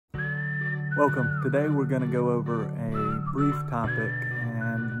Welcome. Today we're going to go over a brief topic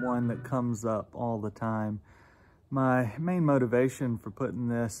and one that comes up all the time. My main motivation for putting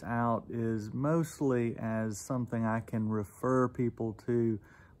this out is mostly as something I can refer people to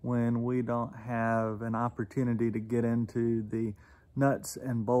when we don't have an opportunity to get into the nuts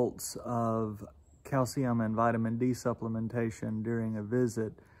and bolts of calcium and vitamin D supplementation during a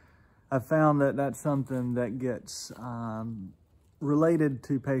visit. I've found that that's something that gets related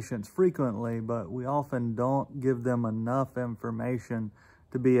to patients frequently, but we often don't give them enough information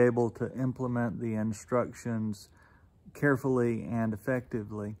to be able to implement the instructions carefully and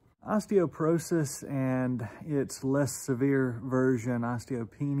effectively. Osteoporosis and its less severe version,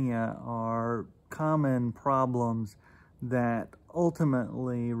 osteopenia, are common problems that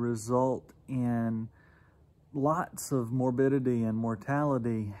ultimately result in lots of morbidity and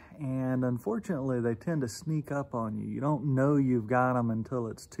mortality, and unfortunately they tend to sneak up on you. You don't know you've got them until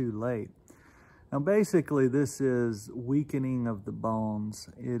it's too late. Now basically this is weakening of the bones.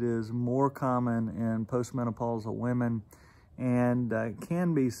 It is more common in postmenopausal women and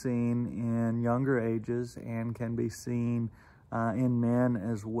can be seen in younger ages and can be seen in men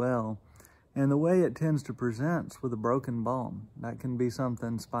as well. And the way it tends to present is with a broken bone. That can be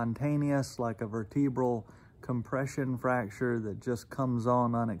something spontaneous like a vertebral compression fracture that just comes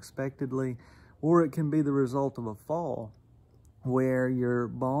on unexpectedly, or it can be the result of a fall where your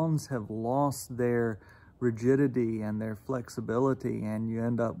bones have lost their rigidity and their flexibility, and you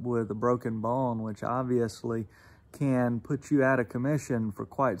end up with a broken bone, which obviously can put you out of commission for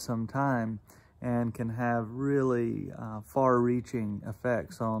quite some time and can have really far-reaching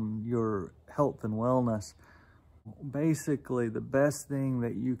effects on your health and wellness. Basically, the best thing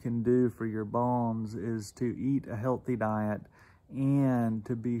that you can do for your bones is to eat a healthy diet and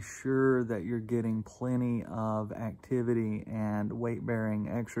to be sure that you're getting plenty of activity and weight-bearing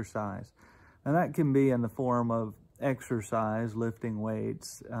exercise. And that can be in the form of exercise, lifting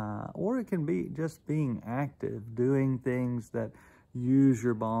weights, or it can be just being active, doing things that use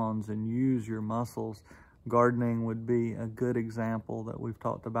your bones and use your muscles. Gardening would be a good example that we've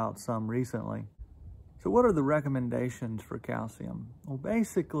talked about some recently. So what are the recommendations for calcium? Well,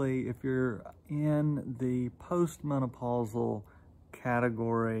 basically, if you're in the postmenopausal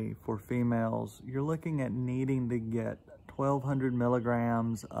category for females, you're looking at needing to get 1,200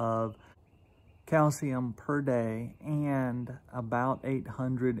 milligrams of calcium per day and about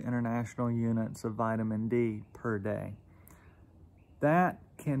 800 international units of vitamin D per day. That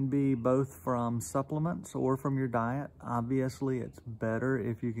can be both from supplements or from your diet. Obviously, it's better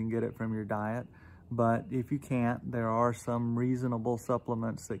if you can get it from your diet. But if you can't, there are some reasonable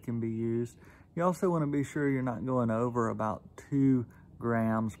supplements that can be used. You also want to be sure you're not going over about 2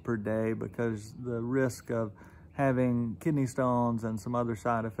 grams per day, because the risk of having kidney stones and some other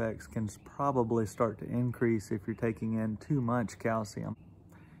side effects can probably start to increase if you're taking in too much calcium.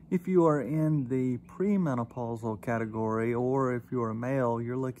 If you are in the premenopausal category, or if you're a male,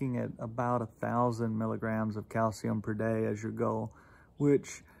 you're looking at about 1,000 milligrams of calcium per day as your goal,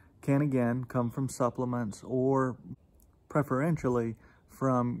 which can again come from supplements or preferentially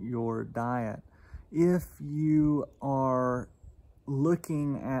from your diet. If you are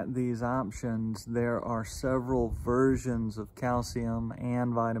looking at these options, there are several versions of calcium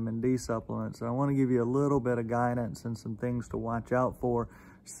and vitamin D supplements. And I want to give you a little bit of guidance and some things to watch out for,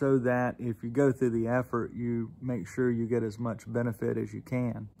 so that if you go through the effort, you make sure you get as much benefit as you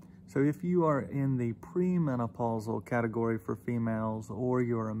can. So if you are in the premenopausal category for females, or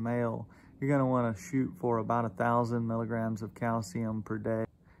you're a male, you're going to want to shoot for about 1,000 milligrams of calcium per day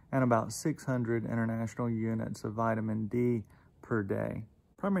and about 600 international units of vitamin D per day.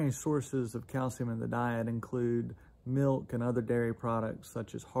 Primary sources of calcium in the diet include milk and other dairy products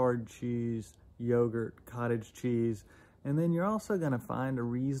such as hard cheese, yogurt, cottage cheese, and then you're also going to find a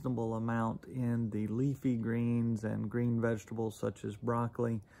reasonable amount in the leafy greens and green vegetables such as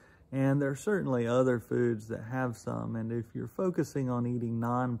broccoli. And there are certainly other foods that have some, and if you're focusing on eating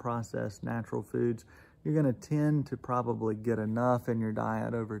non-processed natural foods, you're going to tend to probably get enough in your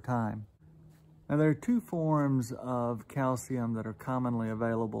diet over time. Now, there are 2 forms of calcium that are commonly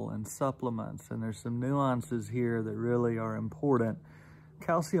available in supplements, and there's some nuances here that really are important.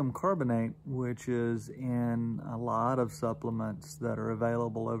 Calcium carbonate, which is in a lot of supplements that are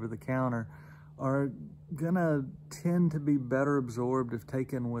available over the counter, are gonna tend to be better absorbed if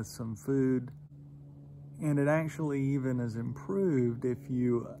taken with some food, and it actually even is improved if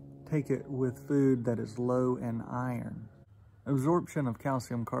you take it with food that is low in iron. Absorption of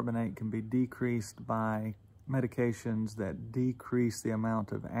calcium carbonate can be decreased by medications that decrease the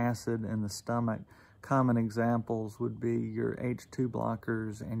amount of acid in the stomach common examples would be your H2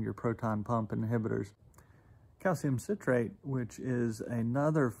 blockers and your proton pump inhibitors. Calcium citrate, which is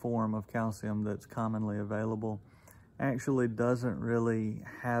another form of calcium that's commonly available, actually doesn't really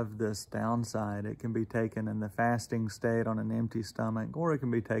have this downside. It can be taken in the fasting state on an empty stomach, or it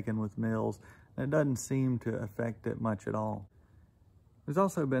can be taken with meals, and it doesn't seem to affect it much at all. There's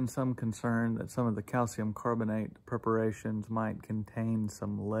also been some concern that some of the calcium carbonate preparations might contain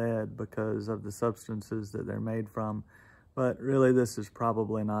some lead because of the substances that they're made from, but really this is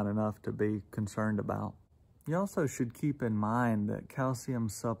probably not enough to be concerned about. You also should keep in mind that calcium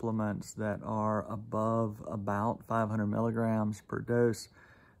supplements that are above about 500 milligrams per dose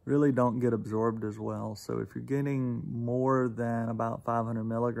really don't get absorbed as well. So if you're getting more than about 500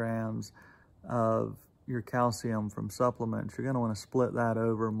 milligrams of your calcium from supplements, you're going to want to split that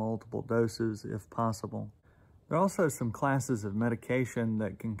over multiple doses if possible. There are also some classes of medication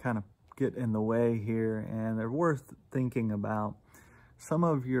that can kind of get in the way here, and they're worth thinking about. Some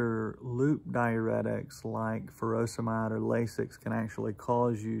of your loop diuretics like furosemide or Lasix can actually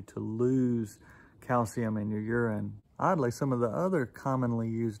cause you to lose calcium in your urine. Oddly, some of the other commonly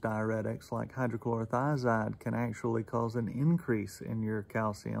used diuretics like hydrochlorothiazide can actually cause an increase in your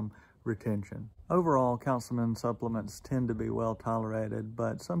calcium retention. Overall, calcium supplements tend to be well tolerated,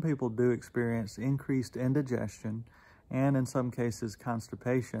 but some people do experience increased indigestion and in some cases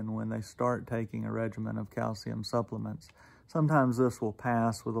constipation when they start taking a regimen of calcium supplements. Sometimes this will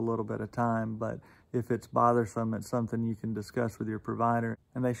pass with a little bit of time, but if it's bothersome, it's something you can discuss with your provider,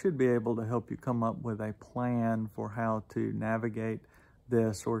 and they should be able to help you come up with a plan for how to navigate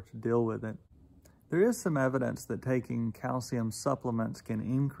this or to deal with it. There is some evidence that taking calcium supplements can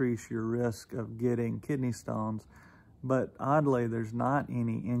increase your risk of getting kidney stones, but oddly, there's not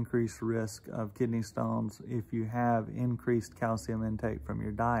any increased risk of kidney stones if you have increased calcium intake from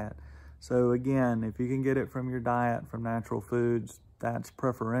your diet. So again, if you can get it from your diet, from natural foods, that's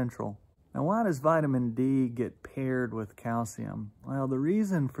preferential. Now, why does vitamin D get paired with calcium? Well, the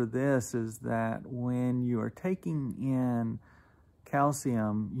reason for this is that when you are taking in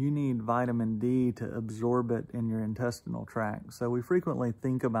calcium, you need vitamin D to absorb it in your intestinal tract. So we frequently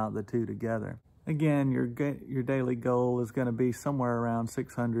think about the two together. Again, your daily goal is going to be somewhere around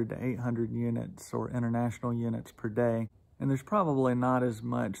 600 to 800 units or international units per day. And there's probably not as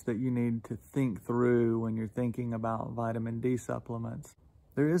much that you need to think through when you're thinking about vitamin D supplements.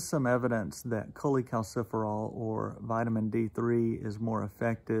 There is some evidence that cholecalciferol or vitamin D3 is more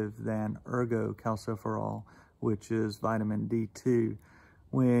effective than ergocalciferol, which is vitamin D2.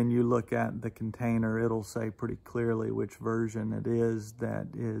 When you look at the container, it'll say pretty clearly which version it is that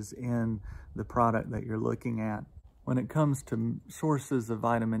is in the product that you're looking at. When it comes to sources of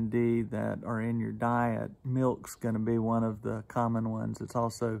vitamin D that are in your diet, milk's going to be one of the common ones. It's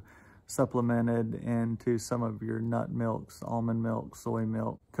also supplemented into some of your nut milks, almond milk, soy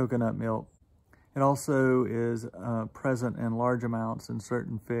milk, coconut milk. It also is present in large amounts in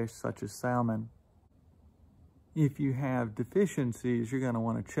certain fish such as salmon. If you have deficiencies, you're going to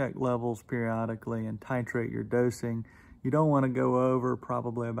want to check levels periodically and titrate your dosing. You don't want to go over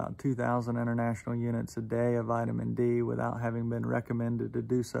probably about 2,000 international units a day of vitamin D without having been recommended to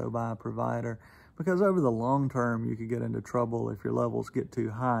do so by a provider, because over the long term, you could get into trouble if your levels get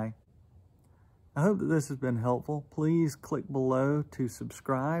too high. I hope that this has been helpful. Please click below to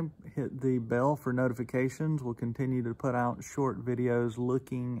subscribe, hit the bell for notifications. We'll continue to put out short videos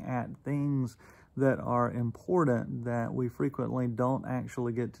looking at things that are important that we frequently don't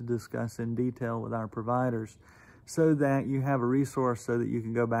actually get to discuss in detail with our providers, so that you have a resource so that you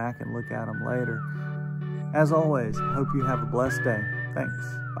can go back and look at them later. As always, I hope you have a blessed day.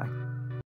 Thanks. Bye.